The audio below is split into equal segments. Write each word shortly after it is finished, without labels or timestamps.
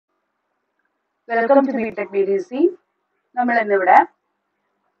Welcome to BTech BDC. നമ്മൾ ഇന്നിവിടെ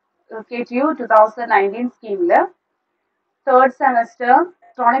KTU 2019 സ്കീമില് third semester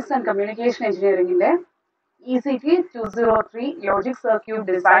electronics and communication എഞ്ചിനീയറിംഗിന്റെ ECT 203 logic circuit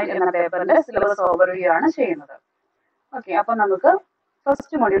design എന്ന പേപ്പറിന്റെ സിലബസ് ഓവർവ്യൂ ആണ് ചെയ്യുന്നത്. ഓക്കെ, അപ്പൊ നമുക്ക്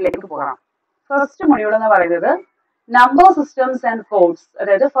ഫസ്റ്റ് മൊഡ്യൂളിലേക്ക് പോകാം. ഫസ്റ്റ് മൊഡ്യൂൾ എന്ന് പറയുന്നത് നമ്പർ സിസ്റ്റംസ് ആൻഡ് കോഡ്സ്.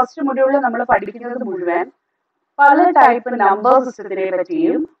 അതായത് ഫസ്റ്റ് മൊഡ്യൂളിൽ നമ്മൾ പഠിക്കുന്നത് മുഴുവൻ പല ടൈപ്പ് നമ്പർ സിസ്റ്റത്തിനെ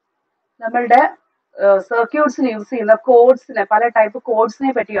പറ്റിയും നമ്മളുടെ സർക്യൂട്ട്സിന് യൂസ് ചെയ്യുന്ന കോഡ്സിനെ പല ടൈപ്പ് കോഡ്സിനെ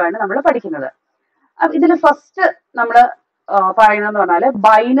പറ്റിയാണ് നമ്മൾ പഠിക്കുന്നത്. ഇതിൽ ഫസ്റ്റ് നമ്മൾ പറയുന്നത് പറഞ്ഞാൽ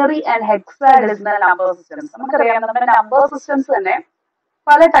binary and hexadecimal number systems. നമുക്കറിയാം നമ്മുടെ നമ്പർ സിസ്റ്റംസ് തന്നെ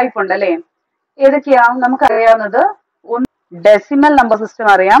പല ടൈപ്പ് ഉണ്ട് അല്ലേ? ഏതൊക്കെയാ നമുക്കറിയാവുന്നത്? ഡെസിമൽ നമ്പർ സിസ്റ്റം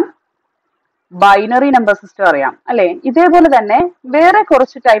അറിയാം, ബൈനറി നമ്പർ സിസ്റ്റം അറിയാം അല്ലെ? ഇതേപോലെ തന്നെ വേറെ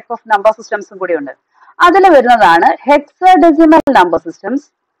കുറച്ച് ടൈപ്പ് ഓഫ് നമ്പർ സിസ്റ്റംസും കൂടി ഉണ്ട്. അതിൽ വരുന്നതാണ് hexadecimal number systems,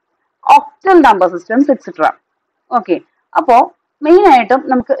 octal number systems etcetera. Okay, അപ്പോ മെയിൻ ആയിട്ടും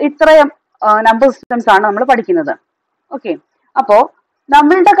നമുക്ക് ഇത്രയും നമ്പർ സിസ്റ്റംസ് ആണ് നമ്മൾ പഠിക്കുന്നത്. ഓക്കെ, അപ്പോ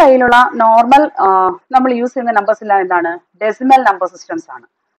നമ്മളുടെ കയ്യിലുള്ള നോർമൽ നമ്മൾ യൂസ് ചെയ്യുന്ന നമ്പേഴ്സ് എല്ലാം എന്താണ്? ഡെസിമൽ നമ്പർ സിസ്റ്റംസ് ആണ്.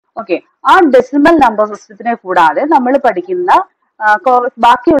 ഓക്കെ, ആ ഡെസിമൽ നമ്പർ സിസ്റ്റത്തിനെ കൂടാതെ നമ്മൾ പഠിക്കുന്ന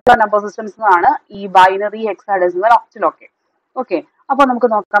ബാക്കിയുള്ള നമ്പർ സിസ്റ്റംസ് ആണ് ഈ ബൈനറി, ഹെക്സാഡെസിമൽ, ഒക്ടൽ ഒക്കെ. ഓക്കെ, അപ്പൊ നമുക്ക്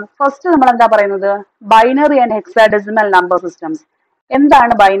നോക്കാം. ഫസ്റ്റ് നമ്മൾ എന്താ പറയുന്നത്? Binary and hexadecimal number systems.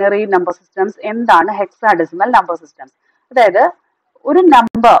 എന്താണ് ബൈനറി നമ്പർ സിസ്റ്റംസ്? എന്താണ് ഹെക്സാഡെസിമൽ നമ്പർ സിസ്റ്റംസ്? അതായത് ഒരു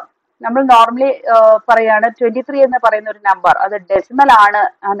നമ്പർ നമ്മൾ നോർമലി പറയാണ് 23 എന്ന് പറയുന്ന ഒരു നമ്പർ അത് ഡെസിമൽ ആണ്,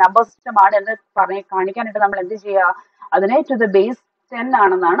 നമ്പർ സിസ്റ്റം ആണ് എന്ന് കാണിക്കാനായിട്ട് നമ്മൾ എന്ത് ചെയ്യുക? അതിനെ ടു ദ ബേസ് 10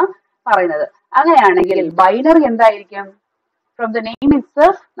 ആണെന്നാണ് പറയുന്നത്. അങ്ങനെയാണെങ്കിൽ ബൈനറി എന്തായിരിക്കും? ഫ്രം ദ നെയിം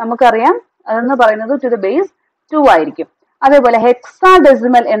ഇറ്റ്സെൽഫ് നമുക്കറിയാം അതെന്ന് പറയുന്നത് ടു ദ ബേസ് 2 ആയിരിക്കും. അതേപോലെ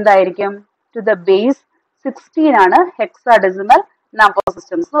ഹെക്സാഡെസിമൽ എന്തായിരിക്കും? ടു ദ ബേസ് 16 ആണ് ഹെക്സാഡെസിമൽ നമ്പർ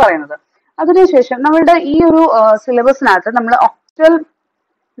സിസ്റ്റംസ് എന്ന് പറയുന്നത്. അതിനുശേഷം നമ്മളുടെ ഈ ഒരു സിലബസിനകത്ത് നമ്മൾ ഒക്ടൽ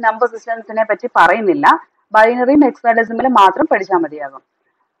നമ്പർ സിസ്റ്റംസിനെ പറ്റി പറയുന്നില്ല, ബൈനറിയും ഹെക്സാഡെസിമലും മാത്രം പഠിച്ചാൽ മതിയാകും.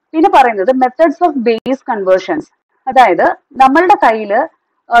 പിന്നെ പറയുന്നത് മെത്തേഡ്സ് ഓഫ് ബേസ് കൺവേർഷൻസ്. അതായത് നമ്മളുടെ കയ്യിൽ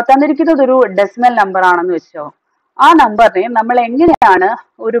തന്നിരിക്കുന്നത് ഒരു ഡെസിമൽ നമ്പർ ആണെന്ന് വെച്ചോ, ആ നമ്പറിനെ നമ്മൾ എങ്ങനെയാണ്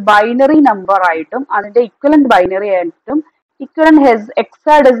ഒരു ബൈനറി നമ്പർ ആയിട്ടും അതിന്റെ ഇക്വലന്റ് ബൈനറി ആയിട്ടും ഇക്വലന്റ്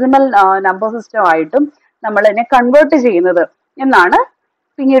ഹെക്സാഡെസിമൽ നമ്പർ സിസ്റ്റം ആയിട്ടും നമ്മൾ അതിനെ കൺവേർട്ട് ചെയ്യുന്നത് എന്നാണ്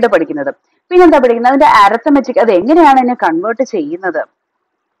പിന്നീട് പഠിക്കുന്നത്. പിന്നെന്താ പഠിക്കുന്നത്? അതിന്റെ അരിത്തമെറ്റിക്, അത് എങ്ങനെയാണ് അതിനെ കൺവേർട്ട് ചെയ്യുന്നത്.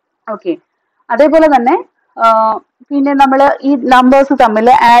 ഓക്കെ, അതേപോലെ തന്നെ പിന്നെ നമ്മൾ ഈ നമ്പേഴ്സ് തമ്മിൽ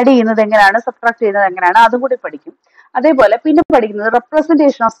ആഡ് ചെയ്യുന്നത് എങ്ങനെയാണ്, സബ്ട്രാക്ട് ചെയ്യുന്നത് എങ്ങനെയാണ്, അതും കൂടി പഠിക്കും. അതേപോലെ പിന്നെ പഠിക്കുന്നത്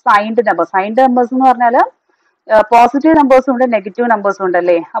representation of signed numbers. Signed numbers എന്ന് പറഞ്ഞാൽ പോസിറ്റീവ് നമ്പേഴ്സും ഉണ്ട്, നെഗറ്റീവ് നമ്പേഴ്സും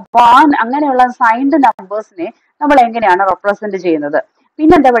ഉണ്ടല്ലേ? അപ്പൊ അങ്ങനെയുള്ള സൈൻഡ് നമ്പേഴ്സിനെ നമ്മൾ എങ്ങനെയാണ് റെപ്രസെന്റ് ചെയ്യുന്നത്.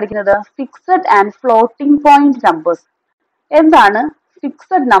 പിന്നെന്താ പഠിക്കുന്നത്? Fixed and floating point numbers. എന്താണ്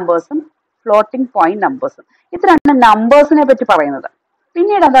ഫിക്സഡ് നമ്പേഴ്സും ഫ്ലോട്ടിംഗ് പോയിന്റ് നമ്പേഴ്സും? ഇത്രയാണ് നമ്പേഴ്സിനെ പറ്റി പറയുന്നത്.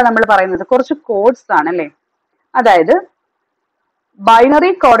 പിന്നീട് എന്താ നമ്മൾ പറയുന്നത്? കുറച്ച് കോഡ്സ് ആണ് അല്ലേ? അതായത്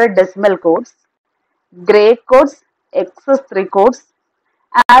binary coded decimal codes, grey codes, XS3 codes,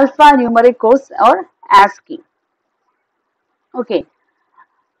 alpha numeric codes or ASCII. Okay,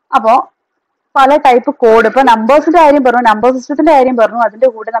 അപ്പോ പല ടൈപ്പ് കോഡ്. ഇപ്പൊ നമ്പേഴ്സിന്റെ കാര്യം പറഞ്ഞു, നമ്പർ സിസ്റ്റത്തിന്റെ കാര്യം പറഞ്ഞു, അതിന്റെ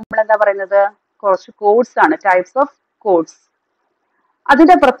കൂടെ നമ്മൾ എന്താ പറയുന്നത്? കുറച്ച് കോഡ്സ് ആണ്, ടൈപ്സ് ഓഫ് കോഡ്സ്.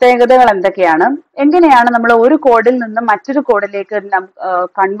 അതിന്റെ പ്രത്യേകതകൾ എന്തൊക്കെയാണ്? എങ്ങനെയാണ് നമ്മൾ ഒരു കോഡിൽ നിന്ന് മറ്റൊരു കോഡിലേക്ക്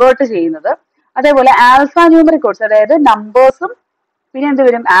കൺവേർട്ട് ചെയ്യുന്നത്? അതേപോലെ ആൽഫ ന്യൂമറിക് കോഡ്സ്, അതായത് നമ്പേഴ്സും പിന്നെ എന്ത്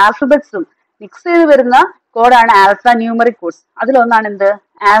വരും? ആൽഫബറ്റ്സും മിക്സ് ചെയ്ത് വരുന്ന കോഡാണ് ആൽഫ ന്യൂമറിക് കോഡ്സ്. അതിലൊന്നാണ് എന്ത്?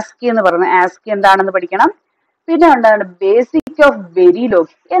 ആസ്കി എന്ന് പറയുന്നത്. ആസ്കി എന്താണെന്ന് പഠിക്കണം. പിന്നെ എന്താണ്? Basic of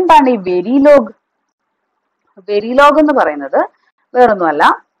Verilog. എന്താണ് ഈ വെരിലോഗ്? വെരിലോഗ് എന്ന് പറയുന്നത് വേറൊന്നുമല്ല,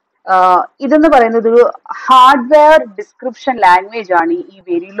 ഇതെന്ന് പറയുന്നത് ഒരു ഹാർഡ്വെയർ ഡിസ്ക്രിപ്ഷൻ ലാംഗ്വേജ് ആണ് ഈ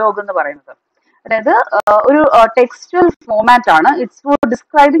വെരിലോഗ് എന്ന് പറയുന്നത്. അതായത് ഒരു ടെക്സ്റ്റൽ ഫോമാറ്റ് ആണ്. It's for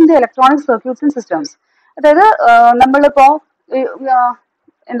describing the electronic circuits and systems. അതായത് നമ്മളിപ്പോ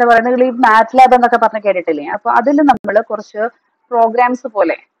എന്താ പറയുന്നത്, ഈ മാറ്റ് ലാബ് എന്നൊക്കെ പറഞ്ഞ് കേട്ടിട്ടില്ലേ? അപ്പൊ അതിൽ നമ്മൾ കുറച്ച് പ്രോഗ്രാംസ്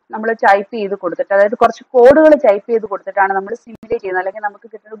പോലെ നമ്മൾ ടൈപ്പ് ചെയ്ത് കൊടുത്തിട്ട്, അതായത് കുറച്ച് കോഡുകൾ ടൈപ്പ് ചെയ്ത് കൊടുത്തിട്ടാണ് നമ്മൾ സിമുലേറ്റ് ചെയ്യുന്നത്, അല്ലെങ്കിൽ നമുക്ക്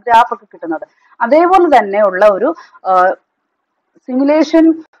കിട്ടുന്ന ഗ്രാഫ് ഒക്കെ കിട്ടുന്നത്. അതേപോലെ തന്നെ ഉള്ള ഒരു സിമുലേഷൻ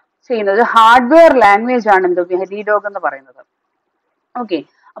ചെയ്യുന്നത് ഹാർഡ്വെയർ ലാംഗ്വേജ് ആണ് എന്ത്? വെരിലോഗ് എന്ന് പറയുന്നത്. ഓക്കെ,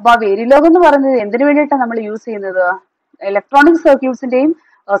 അപ്പൊ ആ വെരിലോഗ് എന്ന് പറയുന്നത് എന്തിനു വേണ്ടിയിട്ടാണ് നമ്മൾ യൂസ് ചെയ്യുന്നത്? ഇലക്ട്രോണിക് സർക്യൂട്ട്സിന്റെയും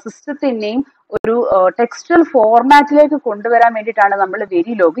സിസ്റ്റത്തിന്റെയും ഒരു ടെക്സ്റ്റൽ ഫോർമാറ്റിലേക്ക് കൊണ്ടുവരാൻ വേണ്ടിയിട്ടാണ് നമ്മൾ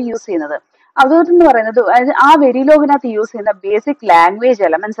വെരിലോഗ് യൂസ് ചെയ്യുന്നത്. അതെന്ന് പറയുന്നത് ആ വെരിലോഗിനകത്ത് യൂസ് ചെയ്യുന്ന ബേസിക് ലാംഗ്വേജ്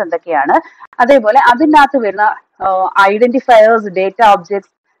എലമെന്റ്സ് എന്തൊക്കെയാണ്, അതേപോലെ അതിനകത്ത് വരുന്ന identifiers, data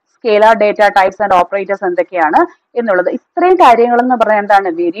objects, scalar data types and operators എന്തൊക്കെയാണ് എന്നുള്ളത്. ഇത്രയും കാര്യങ്ങൾ എന്ന് പറഞ്ഞാൽ എന്താണ്,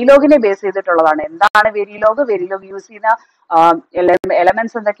 വെരിലോഗിനെ ബേസ് ചെയ്തിട്ടുള്ളതാണ്. എന്താണ് വെരിലോഗ്? വെരിലോഗ് യൂസ് ചെയ്യുന്ന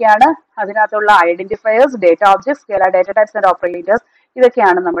എലമെന്റ്സ് എന്തൊക്കെയാണ്, അതിനകത്തുള്ള identifiers, data objects, scalar data types and operators,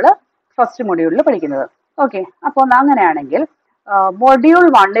 ഇതൊക്കെയാണ് നമ്മൾ ഫസ്റ്റ് മൊഡ്യൂളിൽ പഠിക്കുന്നത്. ഓക്കെ, അപ്പോൾ അങ്ങനെയാണെങ്കിൽ മൊഡ്യൂൾ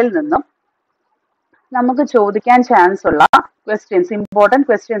 1-ൽ നിന്നും നമുക്ക് ചോദിക്കാൻ ചാൻസ് ഉള്ള ക്വസ്റ്റ്യൻസ്, ഇമ്പോർട്ടൻറ്റ്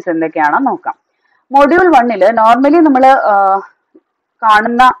ക്വസ്റ്റ്യൻസ് എന്തൊക്കെയാണെന്ന് നോക്കാം. മൊഡ്യൂൾ 1-ൽ നോർമലി നമ്മൾ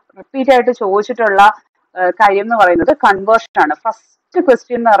കാണുന്ന റിപ്പീറ്റ് ആയിട്ട് ചോദിച്ചിട്ടുള്ള കാര്യം എന്ന് പറയുന്നത് കൺവേർഷൻ ആണ്. ഫസ്റ്റ്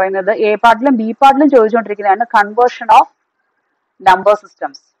ക്വസ്റ്റ്യൻ എന്ന് പറയുന്നത് A പാർട്ടിലും B പാർട്ടിലും ചോദിച്ചുകൊണ്ടിരിക്കുന്നതാണ് conversion of number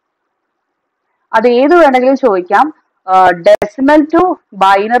systems. അത് ഏത് വേണമെങ്കിലും ചോദിക്കാം. ഡെസിമൽ ടു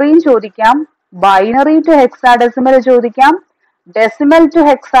ബൈനറിയും ചോദിക്കാം, ബൈനറി ടു ഹെക്സാഡെസിമൽ ചോദിക്കാം, ഡെസിമൽ ടു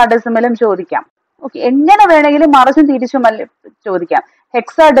ഹെക്സാഡെസിമലും ചോദിക്കാം. ഓക്കെ, എങ്ങനെ വേണമെങ്കിലും മറിച്ചും തിരിച്ചും ചോദിക്കാം.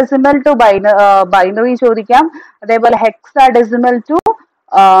 ഹെക്സാഡെസിമൽ ടു ബൈനറി ചോദിക്കാം, അതേപോലെ ഹെക്സാഡെസിമൽ ടു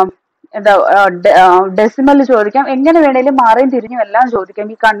ഡെസിമൽ ചോദിക്കാം. എങ്ങനെ വേണമെങ്കിലും മാറിയും തിരിഞ്ഞും എല്ലാം ചോദിക്കാം.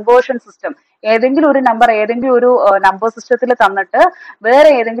 ഈ കൺവേർഷൻ സിസ്റ്റം, ഏതെങ്കിലും ഒരു നമ്പർ ഏതെങ്കിലും ഒരു നമ്പർ സിസ്റ്റത്തിൽ തന്നിട്ട് വേറെ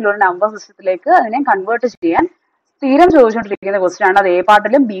ഏതെങ്കിലും ഒരു നമ്പർ സിസ്റ്റത്തിലേക്ക് അതിനെ കൺവേർട്ട് ചെയ്യാൻ സ്ഥിരം ചോദിച്ചുകൊണ്ടിരിക്കുന്ന ക്വസ്റ്റ്യൻ ആണ്. അത് എ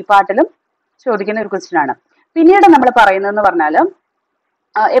പാർട്ടിലും ബി പാർട്ടിലും ചോദിക്കുന്ന ഒരു ക്വസ്റ്റ്യൻ ആണ്. പിന്നീട് നമ്മൾ പറയുന്നതെന്ന് പറഞ്ഞാൽ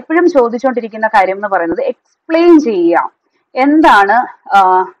എപ്പോഴും ചോദിച്ചുകൊണ്ടിരിക്കുന്ന കാര്യം എന്ന് പറയുന്നത് എക്സ്പ്ലെയിൻ ചെയ്യുക. എന്താണ്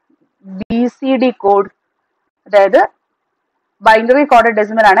BCD കോഡ്, അതായത് ബൈനറി കോഡഡ്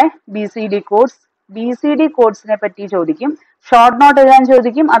ഡെസിമൽ ആണ് BCD കോഡ്സ്. BCD കോഡ്സിനെ പറ്റി ചോദിക്കും, ഷോർട്ട് നോട്ട് എഴുതാൻ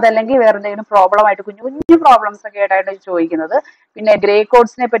ചോദിക്കും, അതല്ലെങ്കിൽ വേറെ എന്തെങ്കിലും പ്രോബ്ലം ആയിട്ട് കുഞ്ഞു കുഞ്ഞു പ്രോബ്ലംസ് ഒക്കെ ആയിട്ടാണ് ചോദിക്കുന്നത്. പിന്നെ ഗ്രേ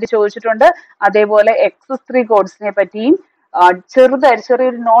കോഡ്സിനെ പറ്റി ചോദിച്ചിട്ടുണ്ട്, അതേപോലെ XS3 കോഡ്സിനെ പറ്റിയും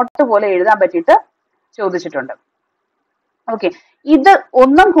ചെറിയൊരു നോട്ട് പോലെ എഴുതാൻ പറ്റിയിട്ട് ചോദിച്ചിട്ടുണ്ട്. ഓക്കെ, ഇത്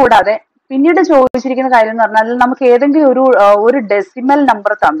ഒന്നും കൂടാതെ പിന്നീട് ചോദിച്ചിരിക്കുന്ന കാര്യം എന്ന് പറഞ്ഞാൽ നമുക്ക് ഏതെങ്കിലും ഒരു ഡെസിമൽ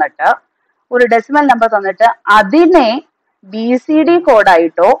നമ്പർ തന്നിട്ട് അതിനെ BCD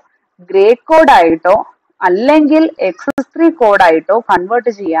കോഡായിട്ടോ ഗ്രേ കോഡായിട്ടോ അല്ലെങ്കിൽ XS3 കോഡായിട്ടോ കൺവേർട്ട്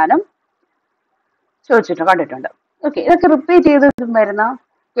ചെയ്യാനും കണ്ടിട്ടുണ്ട്. ഓക്കെ, ഇതൊക്കെ റിപ്പീറ്റ് ചെയ്ത് വരുന്ന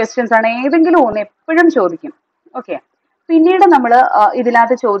ക്വസ്റ്റ്യൻസ് ആണ്. ഏതെങ്കിലും ഒന്ന് എപ്പോഴും ചോദിക്കും. ഓക്കെ, പിന്നീട് നമ്മൾ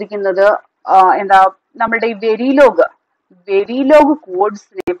ഇതിനകത്ത് ചോദിക്കുന്നത് നമ്മളുടെ ഈ വെരിലോഗ്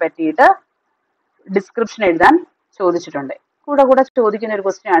കോഡ്സിനെ പറ്റിയിട്ട് ഡിസ്ക്രിപ്ഷൻ എഴുതാൻ ചോദിച്ചിട്ടുണ്ട്. കൂടെ ചോദിക്കുന്ന ഒരു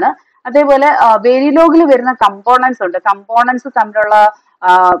ക്വസ്റ്റ്യൻ ആണ്. അതേപോലെ വെരിലോഗിൽ വരുന്ന കമ്പോണൻസ് ഉണ്ട്, കമ്പോണൻസ് തമ്മിലുള്ള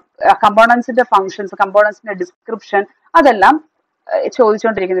കമ്പോണൻസിന്റെ ഫങ്ഷൻസ്, കമ്പോണൻസിന്റെ ഡിസ്ക്രിപ്ഷൻ, അതെല്ലാം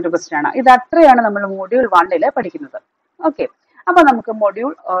ചോദിച്ചുകൊണ്ടിരിക്കുന്ന ഒരു ക്വസ്റ്റ്യൻ ആണ്. ഇത് അത്രയാണ് നമ്മൾ മൊഡ്യൂൾ 1-ൽ പഠിക്കുന്നത്. ഓക്കെ, അപ്പൊ നമുക്ക്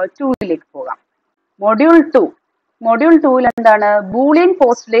മൊഡ്യൂൾ 2-ലേക്ക് പോകാം. മൊഡ്യൂൾ 2-ൽ എന്താണ്, Boolean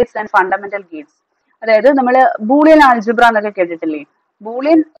postulates and fundamental Gates. അതായത് നമ്മൾ ബൂളിയൻ ആൾജിബ്ര എന്നൊക്കെ കേട്ടിട്ടില്ലേ?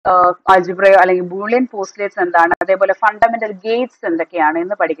 ബൂളിയൻ ആൾജിബ്രയോ അല്ലെങ്കിൽ ബൂളിയൻ പോസ്റ്റുലേറ്റ്സ് എന്താണ്, അതേപോലെ ഫണ്ടമെന്റൽ ഗേറ്റ്സ് എന്തൊക്കെയാണ്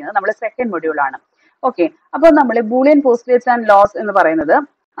എന്ന് പഠിക്കുന്നത് നമ്മൾ സെക്കൻഡ് മൊഡ്യൂൾ ആണ്. ഓക്കെ, അപ്പോൾ നമ്മൾ ബൂളിയൻ പോസ്റ്റുലേറ്റ്സ് ആൻഡ് ലോസ് എന്ന് പറയുന്നത്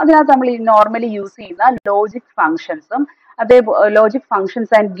അതിനകത്ത് നമ്മൾ നോർമലി യൂസ് ചെയ്യുന്ന logic ഫങ്ഷൻസും logic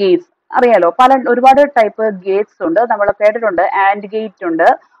functions and Gates അറിയാലോ. ഒരുപാട് ടൈപ്പ് ഗേറ്റ്സ് ഉണ്ട്, നമ്മൾ കേട്ടിട്ടുണ്ട്. ആൻഡ് ഗേറ്റ് ഉണ്ട്,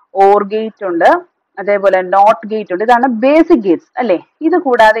 ഓർ ഗേറ്റ് ഉണ്ട്, അതേപോലെ നോട്ട് ഗേറ്റ് ഉണ്ട്. ഇതാണ് ബേസിക് ഗേറ്റ്സ് അല്ലെ. ഇത്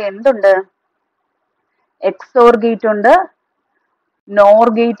കൂടാതെ എന്തുണ്ട്, എക്സോർ ഗേറ്റ് ഉണ്ട്, നോർ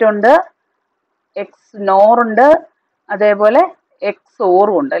ഗേറ്റ് ഉണ്ട്, XNOR ഉണ്ട്, അതേപോലെ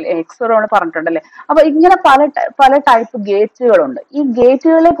XOറും ഉണ്ട് അല്ലെ. XOർ പറഞ്ഞിട്ടുണ്ടല്ലേ. അപ്പൊ ഇങ്ങനെ പല ടൈപ്പ് ഗേറ്റുകളുണ്ട്. ഈ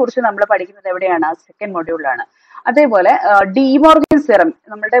ഗേറ്റുകളെ കുറിച്ച് നമ്മൾ പഠിക്കുന്നത് എവിടെയാണ്, സെക്കൻഡ് മൊഡ്യൂളിലാണ്. അതേപോലെ ഡിമോർഗൻസ് തിയറം,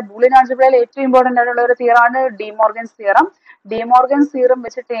 നമ്മുടെ ബൂളിയൻ ആൾജിബ്രയിൽ ഏറ്റവും ഇമ്പോർട്ടന്റ് ആയിട്ടുള്ള ഒരു തിയറാണ് ഡിമോർഗൻസ് തിയറം. ഡിമോർഗൻസ് തിയറം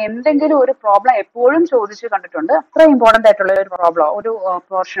വെച്ചിട്ട് എന്തെങ്കിലും ഒരു പ്രോബ്ലം എപ്പോഴും ചോദിച്ചു കണ്ടിട്ടുണ്ട്. അത്ര ഇമ്പോർട്ടന്റ് ആയിട്ടുള്ള ഒരു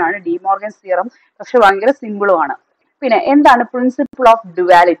പോർഷൻ ആണ് ഡിമോർഗൻസ് തിയറം. പക്ഷെ ഭയങ്കര സിമ്പിളും ആണ്. പിന്നെ എന്താണ് പ്രിൻസിപ്പിൾ ഓഫ്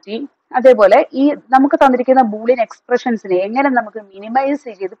ഡുവാലിറ്റി, അതേപോലെ ഈ നമുക്ക് തന്നിരിക്കുന്ന ബൂളിയൻ എക്സ്പ്രഷൻസിനെ എങ്ങനെ നമുക്ക് മിനിമൈസ്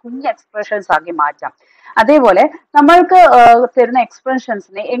ചെയ്ത് കുഞ്ഞ് എക്സ്പ്രഷൻസ് ആക്കി മാറ്റാം, അതേപോലെ നമ്മൾക്ക് തരുന്ന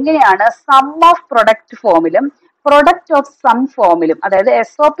എക്സ്പ്രഷൻസിനെ എങ്ങനെയാണ് some of product ഫോമിലും product of some ഫോമിലും, അതായത്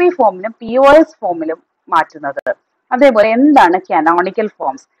SOP ഫോമിലും POS ഫോമിലും മാറ്റുന്നത്, അതേപോലെ എന്താണ് കാനോണിക്കൽ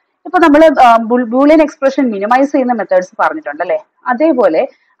ഫോംസ്. ഇപ്പൊ നമ്മൾ ബൂളിയൻ എക്സ്പ്രഷൻ മിനിമൈസ് ചെയ്യുന്ന മെത്തേഡ്സ് പറഞ്ഞിട്ടുണ്ട് അല്ലെ. അതേപോലെ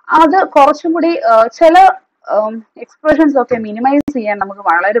അത് കുറച്ചും കൂടി ചില എക്സ്പ്രഷൻസ് ഒക്കെ മിനിമൈസ് ചെയ്യാൻ നമുക്ക്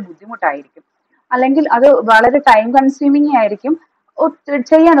വളരെ ബുദ്ധിമുട്ടായിരിക്കും, അല്ലെങ്കിൽ അത് വളരെ ടൈം കൺസ്യൂമിങ് ആയിരിക്കും,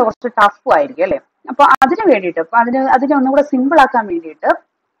 ചെയ്യാൻ കുറച്ച് ടഫും ആയിരിക്കും അല്ലെ. അപ്പൊ അതിന് വേണ്ടിയിട്ട് അതിനെ ഒന്നുകൂടെ സിമ്പിൾ ആക്കാൻ വേണ്ടിയിട്ട്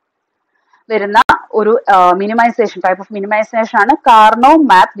വരുന്ന ഒരു മിനിമൈസേഷൻ ടൈപ്പ് ഓഫ് മിനിമൈസേഷൻ ആണ് കാർനോ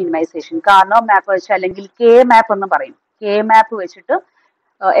മാപ്പ് മിനിമൈസേഷൻ. കാർനോ മാപ്പ് വെച്ച് അല്ലെങ്കിൽ K മാപ്പ് എന്ന് പറയും. K മാപ്പ് വെച്ചിട്ട്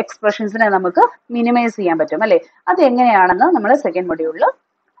എക്സ്പ്രഷൻസിനെ നമുക്ക് മിനിമൈസ് ചെയ്യാൻ പറ്റും അല്ലെ. അത് എങ്ങനെയാണെന്ന് നമ്മൾ സെക്കൻഡ് മൊഡ്യൂളിൽ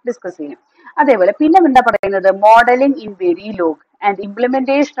ഡിസ്കസ് ചെയ്യും. അതേപോലെ പിന്നെ എന്താ പറയുന്നത്, modelling in Verilog and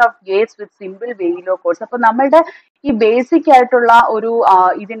implementation of gates with simple Verilog codes. അപ്പോൾ നമ്മളുടെ ഈ ബേസിക് ആയിട്ടുള്ള ഒരു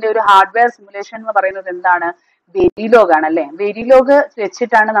ഇതിന്റെ ഒരു ഹാർഡ്വെയർ സിമുലേഷൻ എന്ന് പറയുന്നത് എന്താണ്? വെരിലോഗ് ആണ് അല്ലെ. വെരിലോഗ്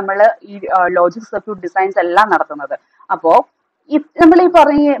വെച്ചിട്ടാണ് നമ്മൾ ഈ ലോജിക് സർക്യൂട്ട് ഡിസൈൻസ് എല്ലാം നടത്തുന്നത്. അപ്പോ നമ്മൾ ഈ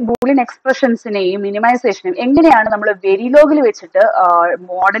പറഞ്ഞ ബൂളിയൻ എക്സ്പ്രഷൻസിനെയും മിനിമൈസേഷനെയും എങ്ങനെയാണ് നമ്മൾ വെരിലോഗിൽ വെച്ചിട്ട്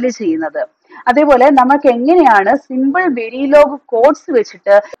മോഡൽ ചെയ്യുന്നത്, അതേപോലെ നമുക്ക് എങ്ങനെയാണ് സിമ്പിൾ വെരിലോഗ് കോഡ്സ്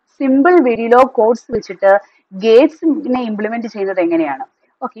വെച്ചിട്ട് ഗേറ്റ്സിനെ ഇംപ്ലിമെന്റ് ചെയ്യുന്നത് എങ്ങനെയാണ്.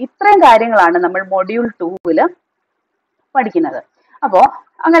 ഓക്കെ, ഇത്രയും കാര്യങ്ങളാണ് നമ്മൾ മൊഡ്യൂൾ 2 പഠിക്കുന്നത്. അപ്പോൾ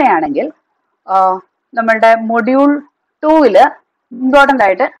അങ്ങനെയാണെങ്കിൽ നമ്മളുടെ മൊഡ്യൂൾ 2 ഇമ്പോർട്ടൻ്റ്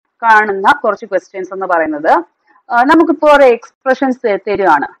ആയിട്ട് കാണുന്ന കുറച്ച് ക്വസ്റ്റ്യൻസ് എന്ന് പറയുന്നത്, നമുക്കിപ്പോൾ ഒരു എക്സ്പ്രഷൻസ്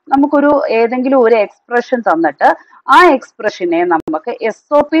തരികയാണ്. നമുക്കൊരു ഏതെങ്കിലും ഒരു എക്സ്പ്രഷൻ തന്നിട്ട് ആ എക്സ്പ്രഷനെ നമുക്ക്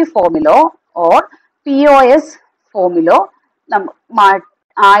SOP ഫോമിലോ ഓർ POS ഫോമിലോ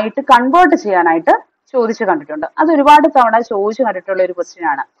ആയിട്ട് കൺവേർട്ട് ചെയ്യാനായിട്ട് ചോദിച്ചു കണ്ടിട്ടുണ്ട്. അത് ഒരുപാട് തവണ ചോദിച്ചു കണ്ടിട്ടുള്ള ഒരു ക്വസ്റ്റ്യൻ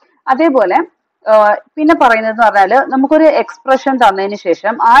ആണ്. അതേപോലെ പിന്നെ പറയുന്നത് പറഞ്ഞാൽ നമുക്കൊരു എക്സ്പ്രഷൻ തന്നതിന്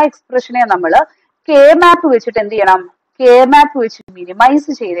ശേഷം ആ എക്സ്പ്രഷനെ നമ്മൾ K-മാപ്പ് വെച്ചിട്ട് എന്ത് ചെയ്യണം? K-മാപ്പ് വെച്ച്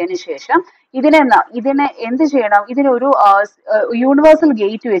മിനിമൈസ് ചെയ്തതിന് ശേഷം ഇതിനെ എന്ത് ചെയ്യണം? ഇതിനൊരു യൂണിവേഴ്സൽ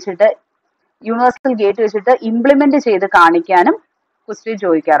ഗേറ്റ് വെച്ചിട്ട് ഇംപ്ലിമെന്റ് ചെയ്ത് കാണിക്കാനും ക്വസ്റ്റ്യൻ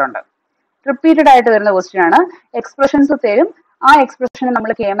ചോദിക്കാറുണ്ട്. റിപ്പീറ്റഡ് ആയിട്ട് വരുന്ന ക്വസ്റ്റ്യൻ ആണ്. എക്സ്പ്രഷൻസ് തരും, ആ എക്സ്പ്രഷനെ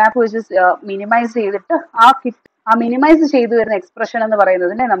നമ്മൾ K-മാപ്പ് വെച്ച് മിനിമൈസ് ചെയ്തിട്ട് ആ മിനിമൈസ് ചെയ്തു വരുന്ന എക്സ്പ്രഷൻ എന്ന്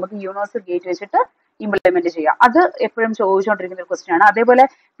പറയുന്നതിനെ നമുക്ക് യൂണിവേഴ്സൽ ഗേറ്റ് വെച്ചിട്ട് ഇംപ്ലിമെന്റ് ചെയ്യാം. അത് എപ്പോഴും ചോദിച്ചുകൊണ്ടിരിക്കുന്ന ഒരു ക്വസ്റ്റ്യൻ ആണ്. അതേപോലെ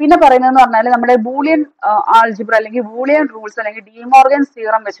പിന്നെ പറയുന്നതെന്ന് പറഞ്ഞാൽ നമ്മുടെ ബൂളിയൻ ആൾജിബ്ര അല്ലെങ്കിൽ ബൂളിയൻ റൂൾസ് അല്ലെങ്കിൽ ഡിമോർഗൻസ്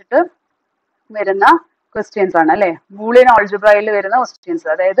തിയറം വെച്ചിട്ട് വരുന്ന ക്വസ്റ്റ്യൻസ് ആണ് അല്ലെ. ബൂളിയൻ ആൾജിബ്രയിൽ വരുന്ന ക്വസ്റ്റ്യൻസ്,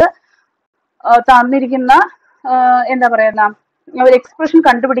 അതായത് തന്നിരിക്കുന്ന എന്താ പറയുന്ന ഒരു എക്സ്പ്രഷൻ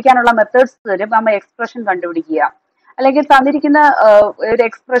കണ്ടുപിടിക്കാനുള്ള മെത്തേഡ്സ് തരും, നമ്മൾ എക്സ്പ്രഷൻ കണ്ടുപിടിക്കുക. അല്ലെങ്കിൽ തന്നിരിക്കുന്ന ഒരു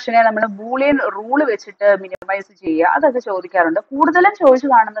എക്സ്പ്രഷനെ നമ്മൾ ബൂളിയൻ റൂള് വെച്ചിട്ട് മിനിമൈസ് ചെയ്യുക, അതൊക്കെ ചോദിക്കാറുണ്ട്. കൂടുതലും ചോദിച്ചു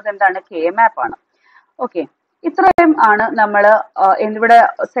കാണുന്നത് എന്താണ്? K-മാപ്പ് ആണ്. ഓക്കെ, ഇത്രയും ആണ് നമ്മൾ ഇവിടെ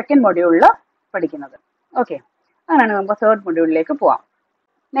സെക്കൻഡ് മൊഡ്യൂളിൽ പഠിക്കുന്നത്. ഓക്കെ, അങ്ങനെയാണ് നമുക്ക് തേർഡ് മൊഡ്യൂളിലേക്ക് പോവാം.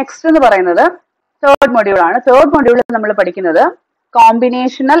 നെക്സ്റ്റ് എന്ന് പറയുന്നത് തേർഡ് മൊഡ്യൂൾ ആണ്. തേർഡ് മൊഡ്യൂളിൽ നമ്മൾ പഠിക്കുന്നത്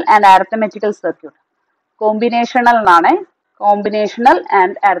combinational and arithmetical circuit. Combinational എന്നാണ്, കോമ്പിനേഷണൽ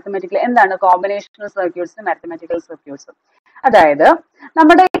ആൻഡ് അരിത്തമെറ്റിക്കൽ. എന്താണ് കോമ്പിനേഷണൽ സർക്യൂട്ട്സും അരിത്തമെറ്റിക്കൽ സർക്യൂട്ട്സും? അതായത്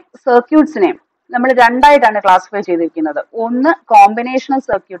നമ്മുടെ സർക്യൂട്ട്സിനെ നമ്മൾ രണ്ടായിട്ടാണ് ക്ലാസിഫൈ ചെയ്തിരിക്കുന്നത്. ഒന്ന് കോമ്പിനേഷണൽ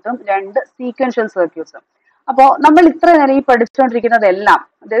സർക്യൂട്ടും, രണ്ട് സീക്വൻഷ്യൽ സർക്യൂട്ട്സും. അപ്പോൾ നമ്മൾ ഇത്ര നേരം ഈ പഠിച്ചുകൊണ്ടിരിക്കുന്നതെല്ലാം,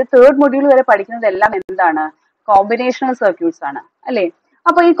 അതായത് തേർഡ് മൊഡ്യൂൾ വരെ പഠിക്കുന്നതെല്ലാം എന്താണ്? കോമ്പിനേഷണൽ സർക്യൂട്ട്സ് ആണ് അല്ലേ.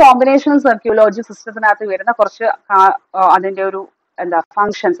 അപ്പൊ ഈ കോമ്പിനേഷണൽ സർക്യൂട്ട് ലോജിക് സിസ്റ്റത്തിനകത്ത് വരുന്ന കുറച്ച് അതിന്റെ ഒരു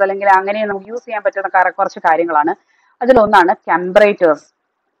ഫങ്ഷൻസ് അല്ലെങ്കിൽ അങ്ങനെ നമുക്ക് യൂസ് ചെയ്യാൻ പറ്റുന്ന കുറച്ച് കാര്യങ്ങളാണ്. അതിലൊന്നാണ് കംപറേറ്റേഴ്സ്,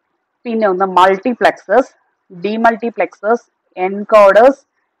 പിന്നെ ഒന്ന് മൾട്ടിപ്ലെക്സേഴ്സ്, ഡിമൾട്ടിപ്ലെക്സേഴ്സ്, എൻകോഡേഴ്സ്,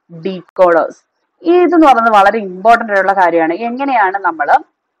 ഡീകോഡേഴ്സ്. ഇതെന്ന് പറയുന്നത് വളരെ ഇമ്പോർട്ടൻ്റ് ആയിട്ടുള്ള കാര്യമാണ്. എങ്ങനെയാണ് നമ്മൾ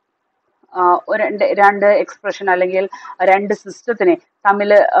രണ്ട് എക്സ്പ്രഷൻ അല്ലെങ്കിൽ രണ്ട് സിസ്റ്റത്തിനെ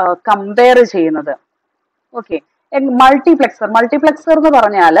തമ്മിൽ കമ്പയർ ചെയ്യുന്നത്? ഓക്കെ, മൾട്ടിപ്ലെക്സർ എന്ന്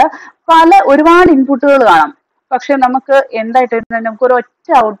പറഞ്ഞാൽ ഒരുപാട് ഇൻപുട്ടുകൾ കാണാം, പക്ഷെ നമുക്ക് എന്തായിട്ട് നമുക്ക് ഒരു ഒറ്റ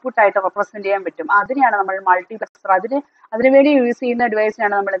ഔട്ട്പുട്ട് ആയിട്ട് റെപ്രസെന്റ് ചെയ്യാൻ പറ്റും. അതിനെയാണ് നമ്മൾ മൾട്ടിപ്ലെക്സർ. അതിനുവേണ്ടി യൂസ് ചെയ്യുന്ന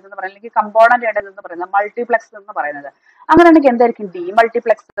ഡിവൈസിനാണ് നമ്മൾ എന്തെന്ന് പറയുന്നത്, അല്ലെങ്കിൽ കമ്പോണന്റ് ആണ് എന്ന് പറയുന്നത് മൾട്ടിപ്ലെക്സർ എന്ന് പറയുന്നത്. അങ്ങനെയാണെങ്കിൽ എന്തായിരിക്കും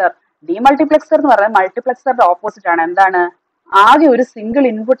ഡിമൾട്ടിപ്ലെക്സർ? ഡിമൾട്ടിപ്ലെക്സർ എന്ന് പറയുന്നത് മൾട്ടിപ്ലെക്സറിന്റെ ഓപ്പോസിറ്റ് ആണ്. എന്താണ്? ആകെ ഒരു സിംഗിൾ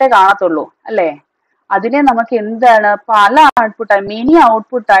ഇൻപുട്ടേ കാണത്തുള്ളൂ അല്ലേ. അതിനെ നമുക്ക് എന്താണ് പല ഔട്ട്പുട്ടായി, മിനി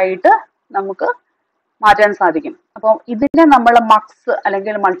ഔട്ട്പുട്ടായിട്ട് നമുക്ക് മാറ്റാൻ സാധിക്കും. അപ്പം ഇതിനെ നമ്മൾ മക്സ്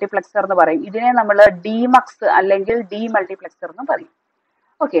അല്ലെങ്കിൽ മൾട്ടിപ്ലെക്സർ എന്ന് പറയും. ഇതിനെ നമ്മൾ ഡിമക്സ് അല്ലെങ്കിൽ ഡിമൾട്ടിപ്ലെക്സർ എന്ന് പറയും.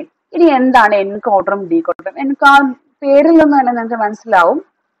 ഓക്കെ, ഇനി എന്താണ് എൻകോഡറും ഡീകോഡറും? എനിക്ക് ആ പേരിൽ നിന്ന് തന്നെ നിങ്ങൾക്ക് മനസ്സിലാവും.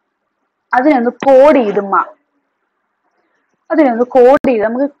 അതിനൊന്ന് കോഡ് ചെയ്ത്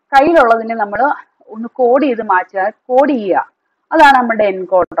നമുക്ക് കയ്യിലുള്ളതിനെ നമ്മൾ ഒന്ന് കോഡ് ചെയ്ത് മാറ്റുക, കോഡ് ചെയ്യുക. അതാണ് നമ്മുടെ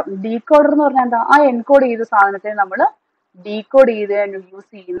എൻകോഡർ. ഡീകോഡർ എന്ന് പറഞ്ഞാൽ എന്താ? ആ എൻകോഡ് ചെയ്ത സാധനത്തെ നമ്മൾ ഡീകോഡ് ചെയ്ത്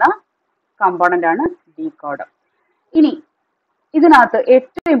യൂസ് ചെയ്യുന്ന കമ്പോണന്റ് ആണ് ഡീകോഡർ. ഇനി ഇതിനകത്ത്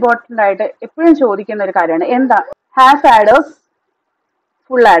ഏറ്റവും ഇമ്പോർട്ടന്റ് ആയിട്ട് എപ്പോഴും ചോദിക്കുന്ന ഒരു കാര്യമാണ് എന്താ ഹാഫ് ആഡേഴ്സ്,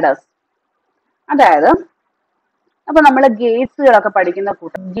 ഫുൾ ആഡേഴ്സ്. അതായത് അപ്പൊ നമ്മൾ ഗേറ്റ്സുകളൊക്കെ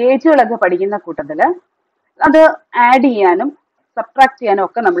പഠിക്കുന്ന കൂട്ടത്തില് അത് ആഡ് ചെയ്യാനും സബ്ട്രാക്ട് ചെയ്യാനും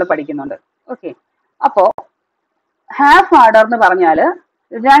ഒക്കെ നമ്മൾ പഠിക്കുന്നുണ്ട്. ഓക്കെ, അപ്പോ ഹാഫ് ആഡർ എന്ന് പറഞ്ഞാല്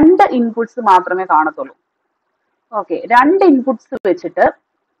രണ്ട് ഇൻപുട്സ് മാത്രമേ കാണത്തുള്ളൂ. ഓക്കെ, രണ്ട് ഇൻപുട്സ് വെച്ചിട്ട്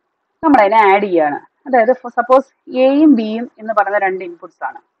നമ്മൾ അതിനെ ആഡ് ചെയ്യാണ്. അതായത് സപ്പോസ് എയും ബിയും എന്ന് പറയുന്ന രണ്ട് ഇൻപുട്സ്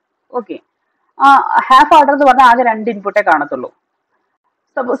ആണ്. ഓക്കെ, ആ ഹാഫ് ആഡർ എന്ന് പറഞ്ഞാൽ ആകെ രണ്ട് ഇൻപുട്ടേ കാണത്തുള്ളൂ.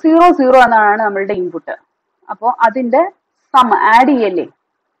 സപ്പോസ് 0 0 എന്നാണ് നമ്മളുടെ ഇൻപുട്ട്. അപ്പോൾ അതിന്റെ സം ആഡ്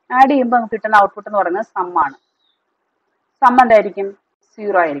ചെയ്യുമ്പോൾ നമുക്ക് കിട്ടുന്ന ഔട്ട്പുട്ട് എന്ന് പറയുന്നത് സം ആണ്. സം എന്തായിരിക്കും?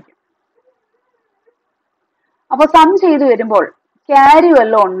 0 ആയിരിക്കും. അപ്പൊ സം ചെയ്ത് വരുമ്പോൾ ക്യാരി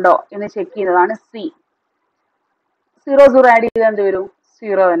വല്ലതും ഉണ്ടോ എന്ന് ചെക്ക് ചെയ്യുന്നതാണ് സി. 0 0 ആഡ് ചെയ്താൽ എന്ത് വരും?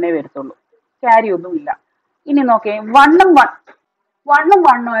 0 തന്നെ വരത്തുള്ളൂ, ക്യാരി ഒന്നും ഇല്ല. ഇനി നോക്കേ, വണ്ണും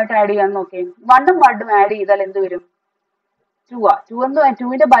ആയിട്ട് ആഡ് ചെയ്യാൻ നോക്കേ. 1 ഉം 1 ഉം ആഡ് ചെയ്താൽ എന്ത് വരും? 2 ആ.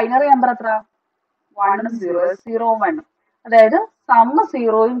 2ന്റെ ബൈനറി നമ്പർ എത്ര? 1 ഉം 0, 0 ഉം 1 ഉം. അതായത് സമ്മ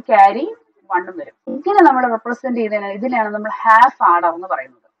 0 ഉം ക്യാരി 1 ഉം വരും. ഇങ്ങനെ നമ്മൾ റെപ്രസെന്റ് ചെയ്തതിനാൽ ഇതിനെയാണ് നമ്മൾ ഹാഫ് ആഡർ എന്ന്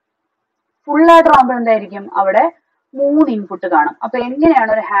പറയുന്നത്. ഫുൾ ആഡർ ആകുമ്പോൾ എന്തായിരിക്കും? അവിടെ 3 ഇൻപുട്ട് കാണും. അപ്പൊ എങ്ങനെയാണ്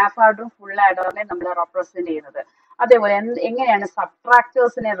ഒരു ഹാഫ് ആഡറും ഫുൾ ആഡറിനെ നമ്മൾ റെപ്രസെന്റ് ചെയ്യുന്നത്? അതേപോലെ എങ്ങനെയാണ്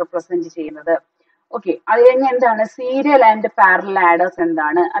സബ്ട്രാക്ടേഴ്സിനെ റെപ്രസെന്റ് ചെയ്യുന്നത്? ഓക്കെ, അത് കഴിഞ്ഞ് എന്താണ് സീരിയൽ ആൻഡ് പാരലൽ ആഡേഴ്സ്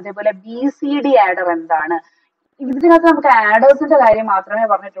എന്താണ്? അതേപോലെ BCD ആഡർ എന്താണ്? ഇതിനകത്ത് നമുക്ക് ആഡേഴ്സിന്റെ കാര്യം മാത്രമേ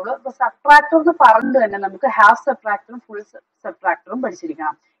പറഞ്ഞിട്ടുള്ളൂ. ഇപ്പൊ സബ്ട്രാക്ടർ എന്ന് പറഞ്ഞിട്ട് തന്നെ നമുക്ക് ഹാഫ് സബ്ട്രാക്ടറും ഫുൾ സബ്ട്രാക്ടറും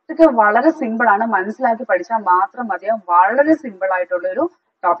പഠിച്ചിരിക്കണം. ഇതൊക്കെ വളരെ സിമ്പിൾ ആണ്, മനസ്സിലാക്കി പഠിച്ചാൽ മാത്രം മതിയാവും. വളരെ സിമ്പിൾ ആയിട്ടുള്ള ഒരു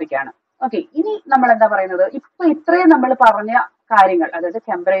ടോപ്പിക്കാണ്. ഓക്കെ, ഇനി നമ്മൾ എന്താ പറയുന്നത്? ഇപ്പൊ ഇത്രയും നമ്മൾ പറഞ്ഞ കാര്യങ്ങൾ, അതായത്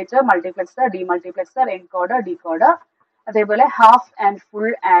ടെമ്പറേച്ചർ, മൾട്ടിപ്ലെക്സർ, ഡിമൾട്ടിപ്ലെക്സർ, എൻകോഡർ, ഡീകോഡർ, അതേപോലെ half and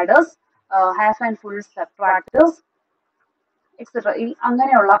full ആഡേഴ്സ്, half and full സബ്ട്രാക്ടേഴ്സ് etcetera,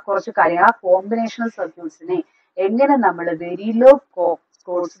 അങ്ങനെയുള്ള കുറച്ച് കാര്യങ്ങൾ, ആ കോമ്പിനേഷണൽ സർക്യൂട്ട്സിനെ എങ്ങനെ നമ്മൾ വെരി ലോ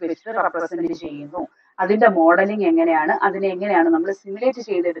കോഡ്സ് വെച്ചിട്ട് റെപ്രസെന്റ് ചെയ്യുന്നു, അതിന്റെ മോഡലിംഗ് എങ്ങനെയാണ്, അതിനെ എങ്ങനെയാണ് നമ്മൾ സിമുലേറ്റ്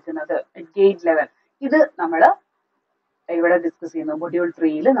ചെയ്തെടുക്കുന്നത് ഗേറ്റ് ലെവൽ, ഇത് നമ്മൾ ഇവിടെ ഡിസ്കസ് ചെയ്യുന്നു. മൊഡ്യൂൾ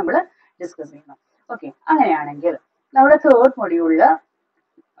 3 നമ്മൾ ഡിസ്കസ് ചെയ്യുന്നു. ഓക്കെ, അങ്ങനെയാണെങ്കിൽ നമ്മുടെ തേർഡ് മൊഡ്യൂളിൽ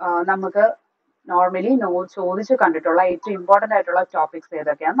നമുക്ക് നോർമലി ചോദിച്ച് കണ്ടിട്ടുള്ള ഏറ്റവും ഇമ്പോർട്ടന്റ് ആയിട്ടുള്ള ടോപ്പിക്സ്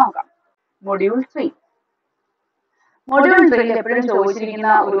ഏതൊക്കെയാണെന്ന് നോക്കാം. മൊഡ്യൂൾ 3 എപ്പോഴും ചോദിച്ചിരിക്കുന്ന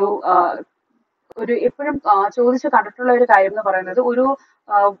ഒരു എപ്പോഴും ചോദിച്ച് കണ്ടിട്ടുള്ള ഒരു കാര്യം എന്ന് പറയുന്നത് ഒരു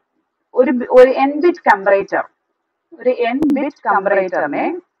n ബിറ്റ് കമ്പറേറ്റർ, ഒരു n ബിറ്റ് കമ്പറേറ്ററിനെ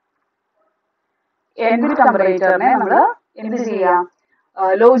നമ്മൾ എന്ത് ചെയ്യാം?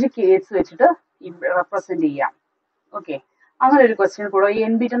 ലോജിക് ഗേറ്റ്സ് വെച്ചിട്ട് റെപ്രസെന്റ് ചെയ്യാം. ഓക്കെ, അങ്ങനെ ഒരു ക്വസ്റ്റ്യൻ കൂടെ. ഈ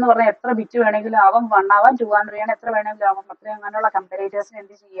n ബിറ്റ് എന്ന് പറഞ്ഞാൽ എത്ര ബിറ്റ് വേണമെങ്കിലും ആവാം, 1 ആവാം, 2 ആവാം, എത്ര വേണമെങ്കിലും ആവാം. അത്രയും അങ്ങനെയുള്ള കമ്പാരേറ്റേഴ്സിന്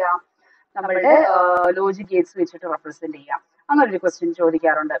എന്ത് ചെയ്യാം? നമ്മളുടെ ലോജിക് ഗേറ്റ്സ് വെച്ചിട്ട് റെപ്രസെന്റ് ചെയ്യാം. അങ്ങനെ ഒരു ക്വസ്റ്റ്യൻ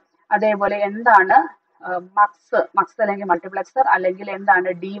ചോദിക്കാറുണ്ട്. അതേപോലെ എന്താണ് മക്സ് അല്ലെങ്കിൽ മൾട്ടിപ്ലെക്സർ, അല്ലെങ്കിൽ എന്താണ്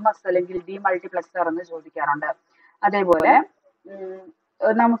ഡിമക്സ് അല്ലെങ്കിൽ ഡിമൾട്ടിപ്ലെക്സർ എന്ന് ചോദിക്കാറുണ്ട്. അതേപോലെ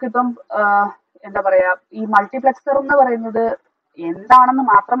നമുക്കിപ്പം എന്താ പറയാ, ഈ മൾട്ടിപ്ലെക്സർ എന്ന് പറയുന്നത് എന്താണെന്ന്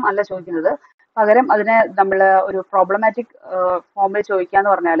മാത്രം അല്ല ചോദിക്കുന്നത്, പകരം അതിനെ നമ്മൾ ഒരു പ്രോബ്ലമാറ്റിക് ഫോമിൽ ചോദിക്കാന്ന്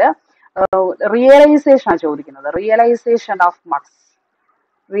പറഞ്ഞാൽ റിയലൈസേഷൻ ആണ് ചോദിക്കുന്നത്. Realisation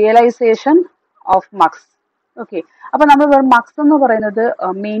of mugs. ഓക്കെ, അപ്പൊ നമ്മൾ മക്സ് എന്ന് പറയുന്നത്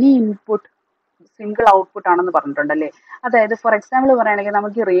മെനി ഇൻപുട്ട് സിംഗിൾ ഔട്ട്പുട്ട് ആണെന്ന് പറഞ്ഞിട്ടുണ്ടല്ലേ. അതായത് ഫോർ എക്സാമ്പിൾ പറയുകയാണെങ്കിൽ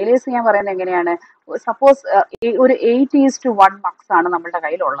നമുക്ക് റിയലൈസ് ചെയ്യാൻ പറയുന്നത് എങ്ങനെയാണ്? സപ്പോസ് ഒരു 8:1 മക്സ് ആണ് നമ്മളുടെ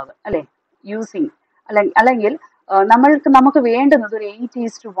കയ്യിലുള്ളത് അല്ലെ, യൂസിങ്, അല്ലെങ്കിൽ നമുക്ക് വേണ്ടുന്നത് ഒരു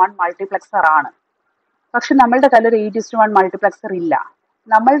 8:1 മൾട്ടിപ്ലെക്സർ ആണ്. പക്ഷെ നമ്മളുടെ കയ്യിൽ ഒരു 8:1 മൾട്ടിപ്ലെക്സർ ഇല്ല.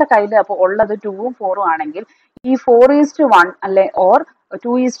 നമ്മളുടെ കയ്യിൽ അപ്പോൾ ഉള്ളത് 2ഉം 4ഉം ആണെങ്കിൽ ഈ 4:1 അല്ലെ ഓർ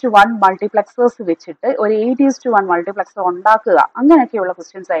 2:1 മൾട്ടിപ്ലെക്സേഴ്സ് വെച്ചിട്ട് ഒരു 8:1 മൾട്ടിപ്ലെക്സർ ഉണ്ടാക്കുക, അങ്ങനെയൊക്കെയുള്ള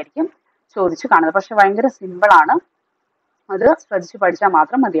ക്വസ്റ്റ്യൻസ് ആയിരിക്കും ചോദിച്ചു കാണുന്നത്. പക്ഷെ ഭയങ്കര സിമ്പിൾ ആണ്, അത് ശ്രദ്ധിച്ച് പഠിച്ചാൽ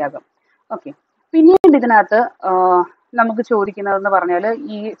മാത്രം മതിയാകും. ഓക്കെ, പിന്നീട് ഇതിനകത്ത് നമുക്ക് ചോദിക്കുന്നതെന്ന് പറഞ്ഞാൽ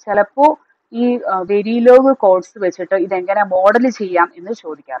ചിലപ്പോൾ ഈ വെരിലോഗ് കോഡ്സ് വെച്ചിട്ട് ഇതെങ്ങനെ മോഡൽ ചെയ്യാം എന്ന്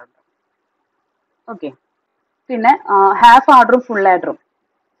ചോദിക്കാറുണ്ട്. ഓക്കെ, പിന്നെ ഹാഫ് ആഡറും ഫുൾ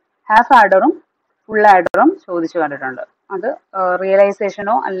ആഡറും ചോദിച്ചു കണ്ടിട്ടുണ്ട്. അത്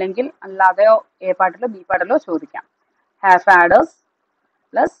റിയലൈസേഷനോ അല്ലെങ്കിൽ അല്ലാതെയോ എ പാർട്ടിലോ ബി പാർട്ടിലോ ചോദിക്കാം. ഹാഫ് ആഡേഴ്സ്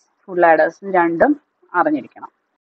പ്ലസ് ഫുൾ ആഡേഴ്സ് രണ്ടും അറിഞ്ഞിരിക്കണം.